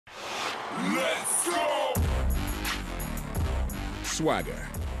Let's go! Swagger,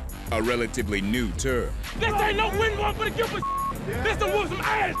 a relatively new term. This ain't no win one for the Cupid. This to whoop some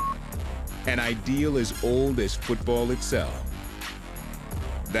ass. An ideal as old as football itself.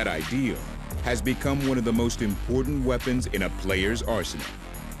 That ideal has become one of the most important weapons in a player's arsenal.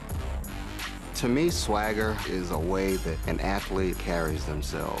 To me, swagger is a way that an athlete carries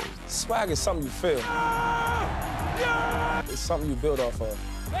themselves. Swag is something you feel. It's something you build off of.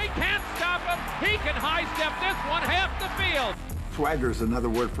 They can't stop him. He can high-step this one half the field. Swagger is another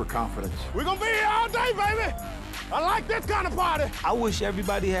word for confidence. We're gonna be here all day, baby. I like this kind of party. I wish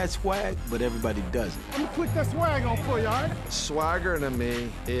everybody had swag, but everybody doesn't. I'm gonna put that swag on for you, all right? Swagger to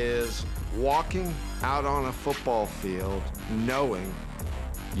me is walking out on a football field knowing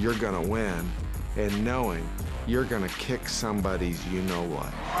you're gonna win and knowing you're gonna kick somebody's you-know-what.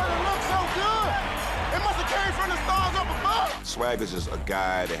 Oh, it looks so good! It must have came from the stars up above! Swagger's just a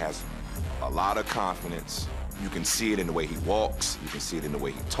guy that has a lot of confidence. You can see it in the way he walks, you can see it in the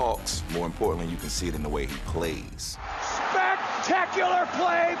way he talks. More importantly, you can see it in the way he plays. Spectacular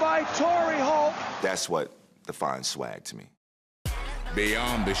play by Torrey Holt. That's what defines swag to me.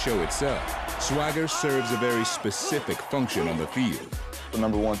 Beyond the show itself, swagger serves a very specific function on the field. The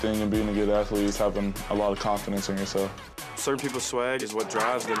number one thing in being a good athlete is having a lot of confidence in yourself. Certain people's swag is what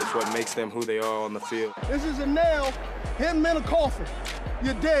drives them. It's what makes them who they are on the field. This is a nail hitting them in a coffin.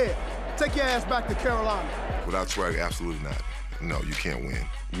 You're dead. Take your ass back to Carolina. Without swag, absolutely not. No, you can't win.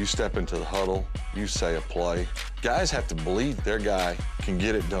 You step into the huddle, you say a play. Guys have to believe their guy can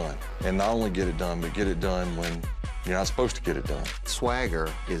get it done. And not only get it done, but get it done when you're not supposed to get it done.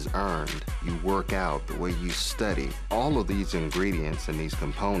 Swagger is earned. You work out the way you study. All of these ingredients and these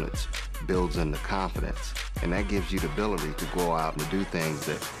components builds into confidence. And that gives you the ability to go out and do things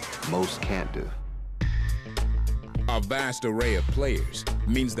that most can't do. A vast array of players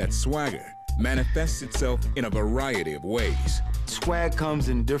means that swagger manifests itself in a variety of ways. Swag comes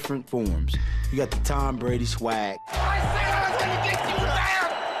in different forms. You got the Tom Brady swag. I said I was gonna get you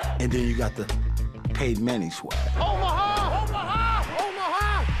down. And then you got the Peyton Manning swag. Omaha! Omaha!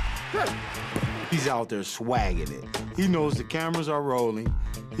 Omaha! He's out there swagging it. He knows the cameras are rolling.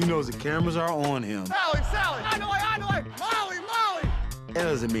 He knows the cameras are on him. Sally, Sally! I know it! Molly, Molly! That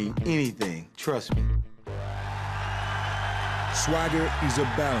doesn't mean anything, trust me. Swagger is a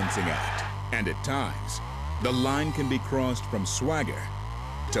balancing act, and at times, the line can be crossed from swagger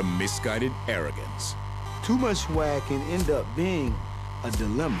to misguided arrogance. Too much swag can end up being a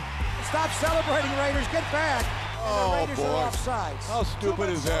dilemma. Stop celebrating, Raiders. Get back. Oh, the Raiders boy. are offsides. How stupid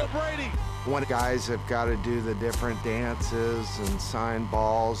is that? When guys have got to do the different dances and sign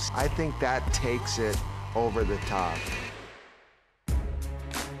balls, I think that takes it over the top.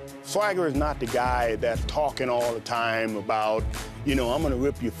 Swagger is not the guy that's talking all the time about, you know, I'm gonna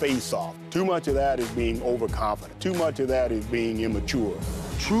rip your face off. Too much of that is being overconfident. Too much of that is being immature.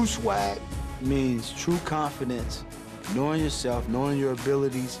 True swag means true confidence, knowing yourself, knowing your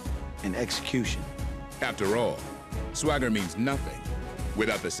abilities, and execution. After all, swagger means nothing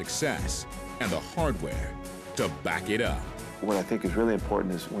without the success and the hardware to back it up. What I think is really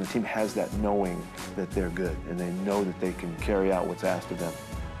important is when a team has that knowing that they're good and they know that they can carry out what's asked of them.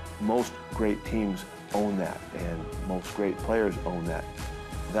 Most great teams own that, and most great players own that.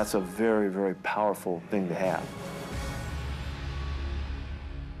 That's a very, very powerful thing to have.